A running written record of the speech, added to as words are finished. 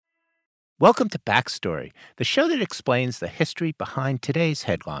Welcome to Backstory, the show that explains the history behind today's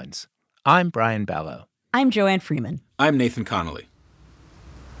headlines. I'm Brian Ballow. I'm Joanne Freeman. I'm Nathan Connolly.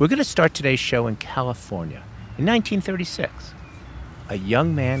 We're going to start today's show in California in 1936. A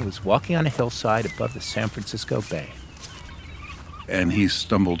young man was walking on a hillside above the San Francisco Bay. And he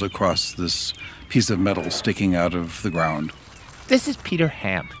stumbled across this piece of metal sticking out of the ground. This is Peter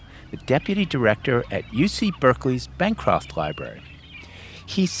Hanff, the deputy director at UC Berkeley's Bancroft Library.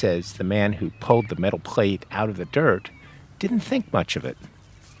 He says the man who pulled the metal plate out of the dirt didn't think much of it.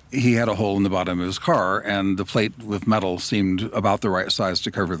 He had a hole in the bottom of his car, and the plate with metal seemed about the right size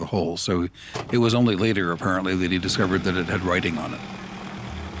to cover the hole. So it was only later, apparently, that he discovered that it had writing on it.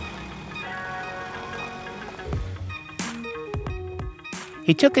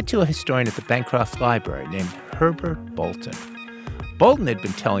 He took it to a historian at the Bancroft Library named Herbert Bolton. Bolton had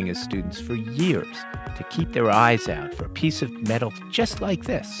been telling his students for years to keep their eyes out for a piece of metal just like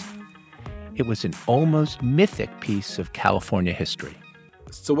this. It was an almost mythic piece of California history.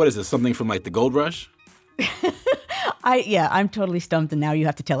 So what is this, something from like the gold rush? I'm totally stumped, and now you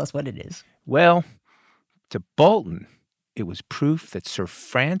have to tell us what it is. Well, to Bolton, it was proof that Sir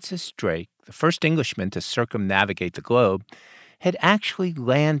Francis Drake, the first Englishman to circumnavigate the globe, had actually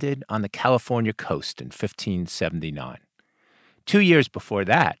landed on the California coast in 1579. 2 years before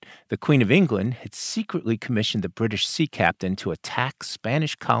that, the Queen of England had secretly commissioned the British sea captain to attack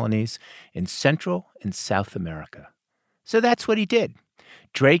Spanish colonies in Central and South America. So that's what he did.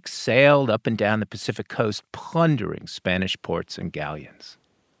 Drake sailed up and down the Pacific coast, plundering Spanish ports and galleons.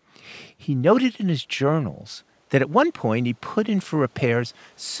 He noted in his journals that at one point he put in for repairs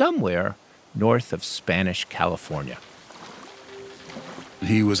somewhere north of Spanish California.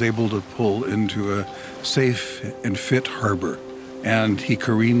 He was able to pull into a safe and fit harbor, and he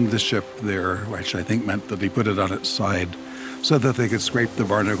careened the ship there, which I think meant that he put it on its side so that they could scrape the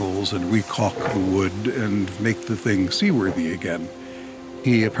barnacles and recaulk the wood and make the thing seaworthy again.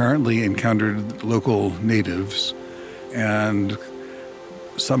 He apparently encountered local natives and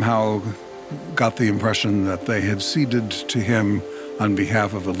somehow got the impression that they had ceded to him on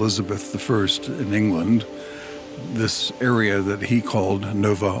behalf of Elizabeth I in England this area that he called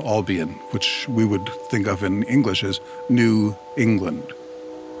Nova Albion, which we would think of in English as New England.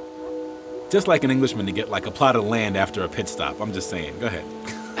 Just like an Englishman to get like a plot of land after a pit stop. I'm just saying. Go ahead.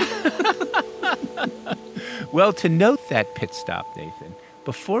 Well, to note that pit stop, Nathan,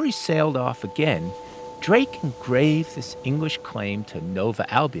 before he sailed off again, Drake engraved this English claim to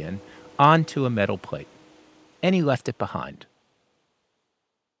Nova Albion onto a metal plate, and he left it behind.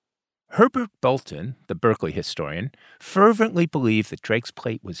 Herbert Bolton, the Berkeley historian, fervently believed that Drake's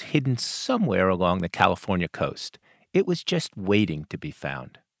plate was hidden somewhere along the California coast. It was just waiting to be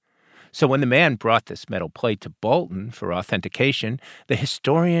found. So when the man brought this metal plate to Bolton for authentication, the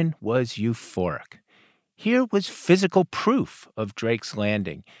historian was euphoric. Here was physical proof of Drake's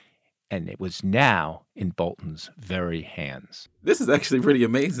landing, and it was now in Bolton's very hands. This is actually pretty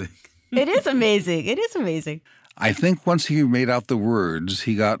amazing. It is amazing. It is amazing. I think once he made out the words,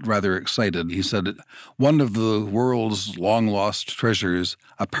 he got rather excited. He said, "One of the world's long-lost treasures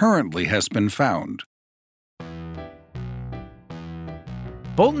apparently has been found."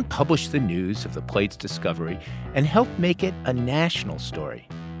 Bolton published the news of the plate's discovery and helped make it a national story.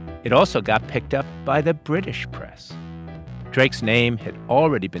 It also got picked up by the British press. Drake's name had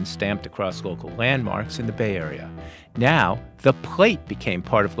already been stamped across local landmarks in the Bay Area. Now, the plate became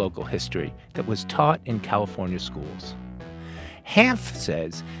part of local history that was taught in California schools. Hanff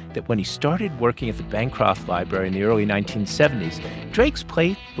says that when he started working at the Bancroft Library in the early 1970s, Drake's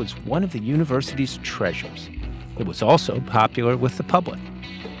plate was one of the university's treasures. It was also popular with the public.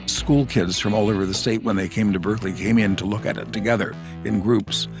 School kids from all over the state, when they came to Berkeley, came in to look at it together in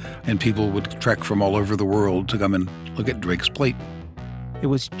groups, and people would trek from all over the world to come and look at Drake's plate. It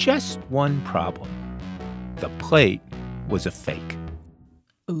was just one problem. The plate was a fake.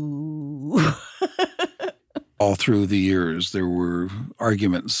 Ooh. All through the years, there were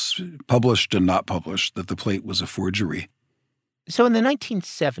arguments, published and not published, that the plate was a forgery. So in the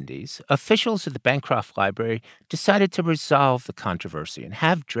 1970s, officials at the Bancroft Library decided to resolve the controversy and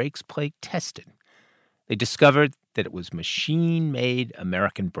have Drake's plate tested. They discovered that it was machine-made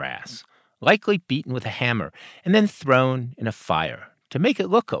American brass, likely beaten with a hammer and then thrown in a fire to make it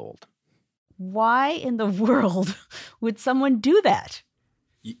look old. Why in the world would someone do that?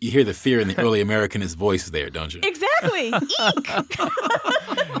 You hear the fear in the early Americanist voice there, don't you? Exactly. Eek.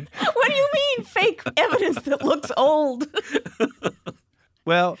 What do you mean, fake evidence that looks old?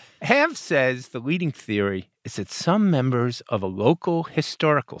 Well, Hanff says the leading theory is that some members of a local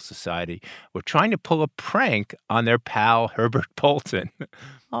historical society were trying to pull a prank on their pal Herbert Bolton.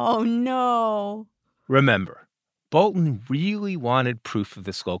 Oh, no. Remember, Bolton really wanted proof of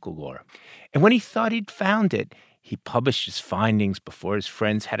this local lore. And when he thought he'd found it, he published his findings before his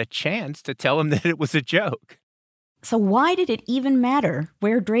friends had a chance to tell him that it was a joke. So why did it even matter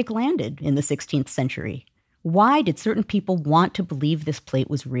where Drake landed in the 16th century? Why did certain people want to believe this plate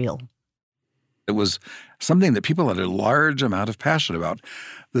was real? It was something that people had a large amount of passion about.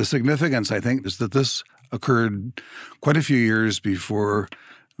 The significance, I think, is that this occurred quite a few years before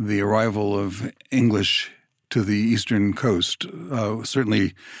the arrival of English to the eastern coast,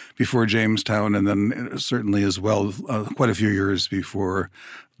 certainly before Jamestown, and then certainly as well quite a few years before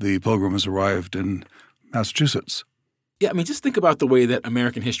the Pilgrims arrived in Massachusetts. Yeah, I mean, just think about the way that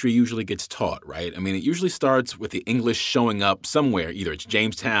American history usually gets taught, right? I mean, it usually starts with the English showing up somewhere. Either it's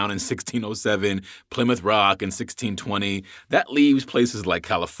Jamestown in 1607, Plymouth Rock in 1620. That leaves places like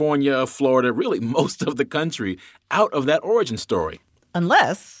California, Florida, really most of the country out of that origin story.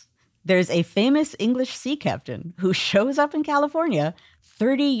 Unless there's a famous English sea captain who shows up in California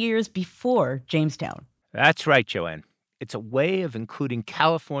 30 years before Jamestown. That's right, Joanne. It's a way of including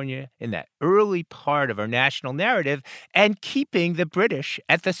California in that early part of our national narrative and keeping the British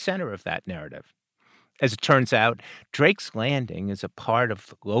at the center of that narrative. As it turns out, Drake's Landing is a part of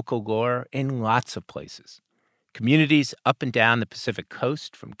the local lore in lots of places. Communities up and down the Pacific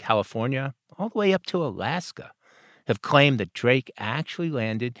coast, from California all the way up to Alaska, have claimed that Drake actually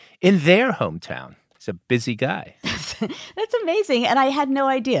landed in their hometown. He's a busy guy. That's amazing. And I had no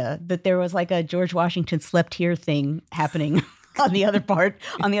idea that there was like a George Washington slept here thing happening on the other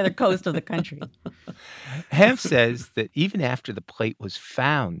coast of the country. Hanff says that even after the plate was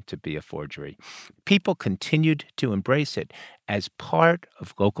found to be a forgery, people continued to embrace it as part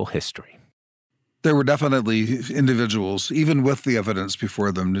of local history. There were definitely individuals, even with the evidence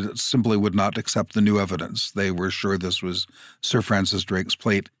before them, that simply would not accept the new evidence. They were sure this was Sir Francis Drake's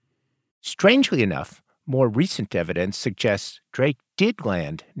plate. Strangely enough, more recent evidence suggests Drake did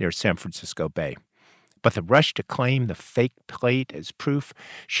land near San Francisco Bay. But the rush to claim the fake plate as proof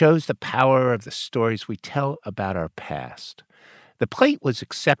shows the power of the stories we tell about our past. The plate was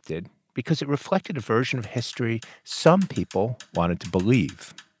accepted because it reflected a version of history some people wanted to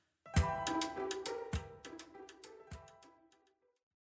believe.